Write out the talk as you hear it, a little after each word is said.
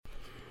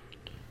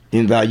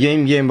In the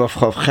Hayom Yom of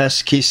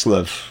Chavches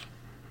Kislev,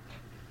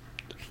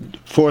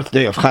 fourth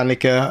day of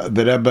Hanukkah,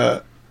 the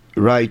Rebbe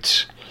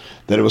writes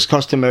that it was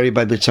customary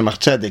by the Tzemach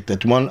Tzedek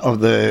that one of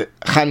the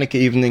Hanukkah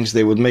evenings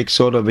they would make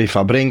sort of a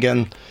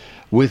fabringen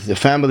with the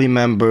family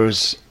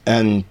members,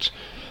 and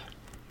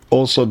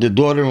also the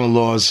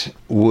daughter-in-laws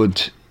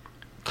would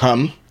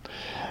come,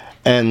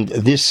 and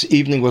this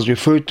evening was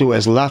referred to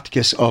as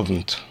Latkes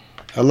Ovent,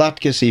 a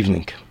Latkes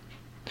evening.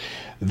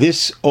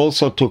 This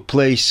also took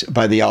place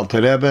by the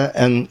Alter Rebbe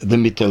and the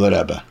Mittel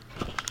Rebbe.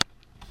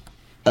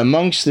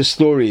 Amongst the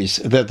stories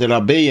that the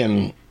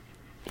Rabbeim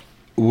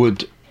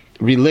would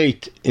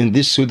relate in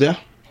this Suda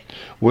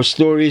were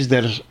stories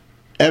that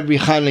every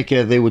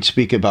Hanukkah they would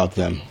speak about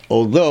them,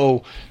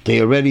 although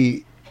they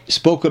already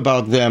spoke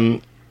about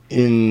them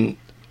in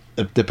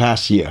the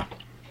past year.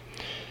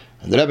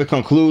 And the Rebbe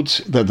concludes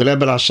that the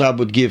Rebbe Rashab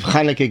would give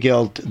Hanukkah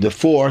Geld the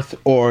fourth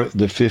or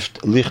the fifth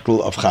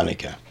Lichtel of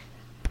Hanukkah.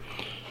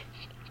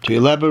 To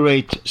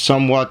elaborate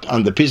somewhat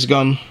on the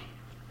Pisgam,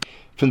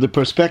 from the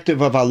perspective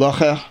of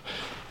Halacha,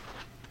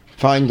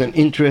 find an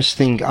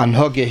interesting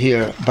anhoge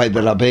here by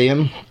the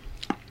Rabbeim,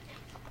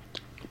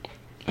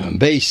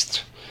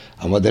 based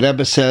on what the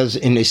Rebbe says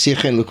in a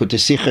Sikha in Likutei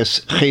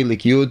Sichos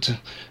Chelik Yud,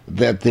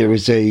 that there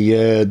is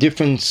a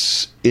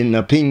difference in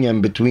opinion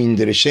between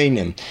the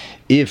Rishonim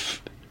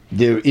if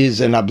there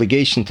is an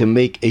obligation to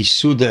make a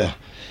Suda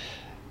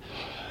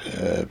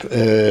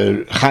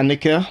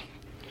Hanukkah,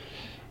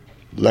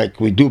 like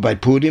we do by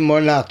Purim,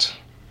 or not.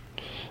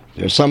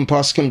 There are some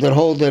poskim that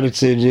hold that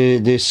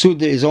the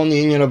Suda is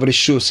only inyan of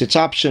Rishus, it's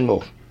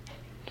optional.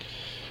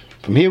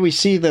 From here we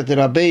see that the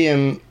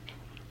Rabbeim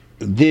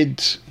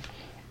did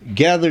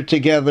gather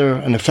together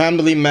and the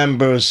family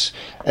members,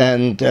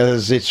 and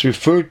as it's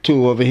referred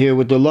to over here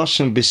with the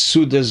Lashon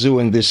B'Suda Zu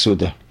in this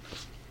Suda.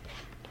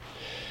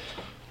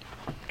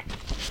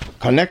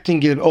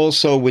 Connecting it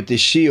also with the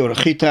Shiur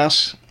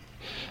Chitas,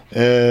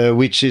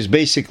 which is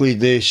basically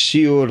the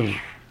Shiur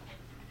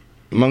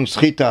amongst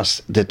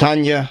Chitas, the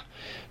Tanya.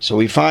 So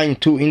we find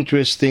two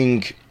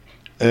interesting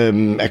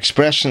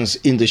expressions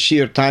in the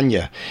Shiur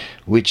Tanya,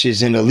 which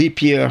is in a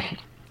leap year.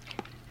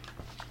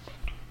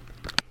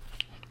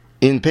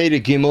 In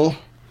Perek Gimel,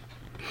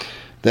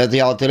 that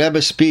the Alter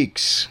Rebbe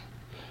speaks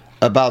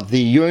about the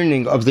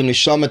yearning of the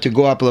neshama to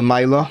go up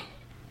l'mayla,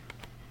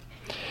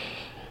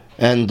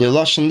 and the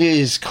lashon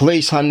is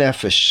kleis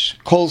hanefesh,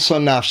 kol so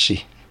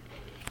nafshi,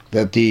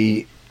 that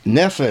the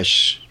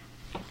nefesh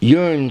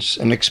yearns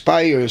and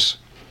expires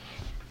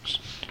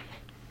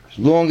as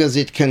long as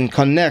it can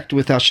connect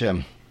with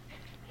Hashem.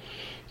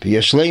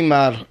 V'yesh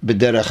leimar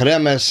b'derech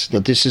remes,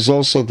 that this is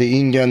also the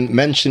inyan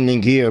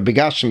mentioning here,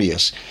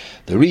 begashmias.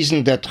 The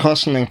reason that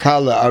Chosn and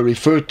Kala are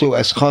referred to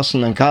as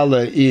Chosn and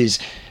Kala is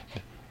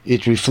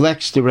it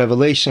reflects the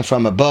revelation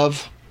from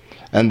above,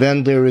 and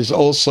then there is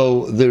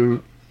also the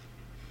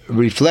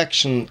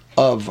reflection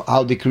of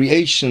how the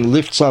creation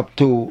lifts up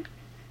to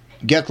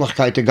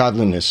Getlachkeit, to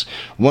godliness.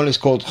 One is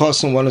called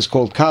Chosn, one is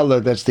called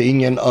Kala. That's the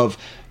inyan of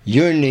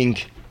yearning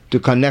to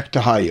connect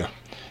to higher.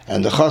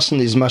 And the Chosn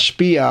is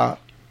Mashpia.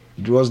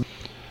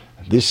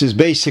 This is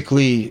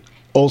basically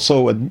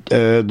also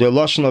the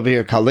Lashon over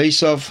here,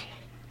 Kalesov.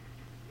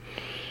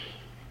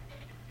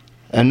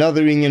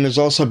 Another inyan is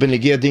also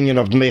Benegiyah inyan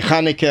of Dmei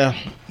Chanukah.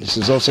 This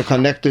is also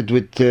connected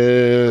with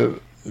the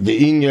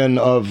inyan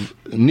of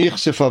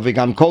Nichsefa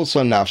V'gam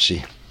Kolso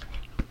Nafshi,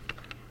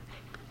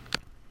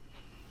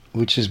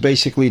 which is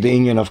basically the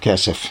inyan of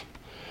Kesef.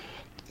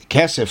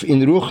 Kesef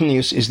in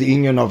Ruchnius is the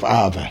inyan of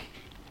Ava.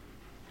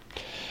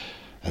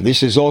 And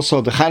this is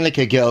also the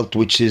Hanukkah Geld,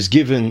 which is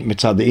given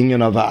mitzad the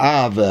inyan of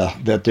Ava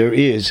that there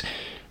is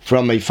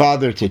from a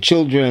father to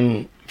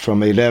children,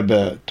 from a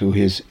Rebbe to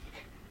his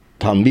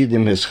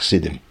Talmidim, his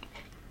Chassidim.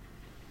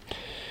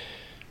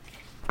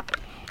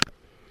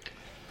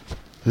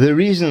 The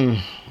reason,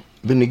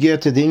 benegiyah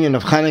to the inyan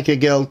of Hanukkah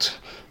Geld,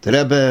 the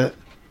Rebbe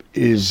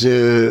is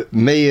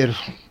Meir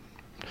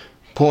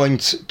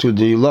points to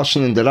the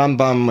Lashon in the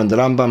Rambam, and the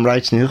Rambam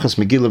writes in Hilchos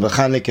Megillah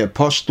v'Chanukah,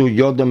 Poshtu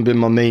Yodam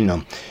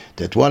b'Mamenam,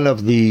 that one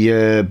of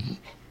the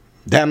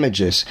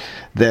damages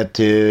that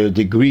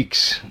the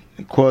Greeks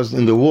caused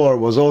in the war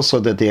was also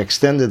that they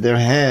extended their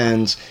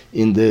hands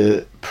in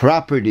the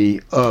property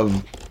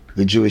of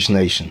the Jewish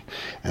nation.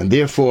 And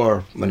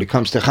therefore, when it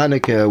comes to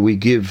Hanukkah, we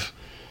give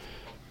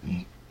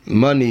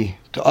money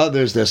to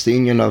others. That's the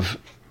inyan of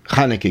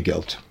Hanukkah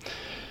Geld.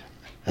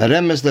 A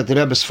remes that the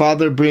Rebbe's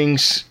father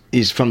brings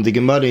is from the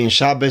Gemara in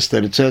Shabbos,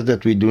 that it says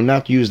that we do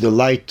not use the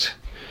light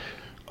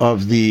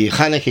of the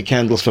Hanukkah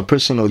candles for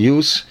personal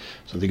use.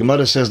 So the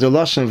Gemara says the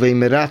Lashon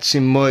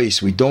ve'meratzim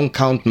mois, we don't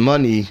count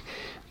money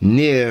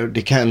near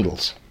the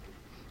candles.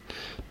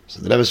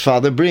 So the Rebbe's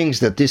father brings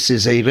that this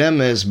is a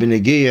remes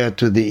benegiyah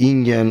to the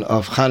inyan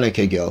of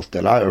Hanukkah Geld,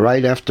 that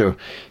right after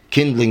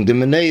kindling the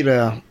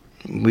menorah,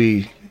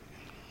 we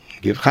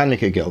give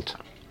Hanukkah Geld.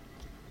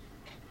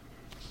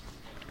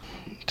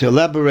 To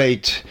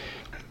elaborate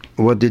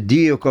what the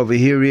diuk over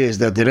here is,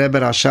 that the Rebbe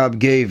Rashab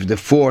gave the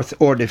fourth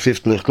or the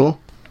fifth lichtel,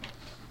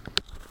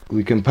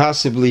 we can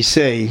possibly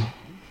say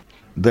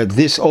that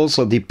this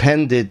also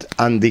depended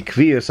on the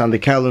kviyas, on the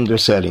calendar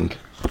setting.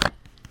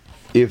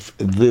 If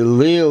the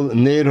Leil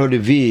Ner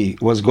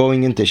HaRevi was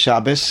going into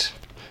Shabbos,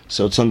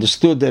 so it's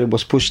understood that it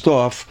was pushed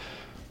off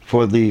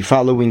for the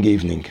following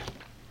evening.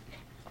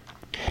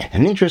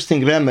 An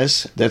interesting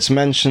remes that's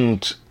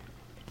mentioned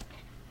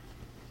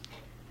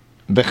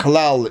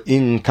Bechlal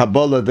in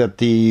Kabbalah, that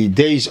the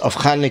days of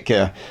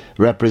Chanukah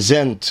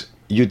represent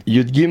Yud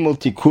Gimel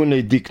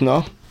Tikunei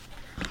Dikna,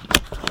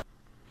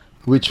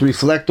 which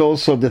reflect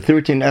also the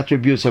 13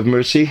 attributes of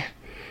mercy.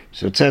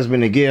 So it says,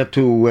 Benegea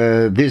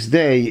to this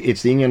day,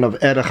 it's the union of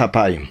Erech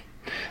Apayim.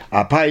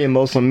 Apayim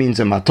also means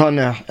a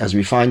matana, as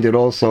we find it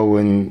also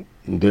in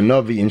the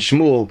Navi in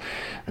Shmuel,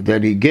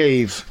 that he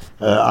gave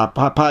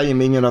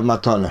Apayim union of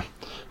matana.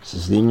 This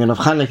is the union of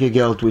Chanukah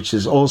Geld, which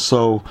is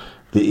also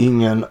the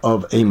union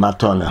of a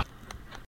matana.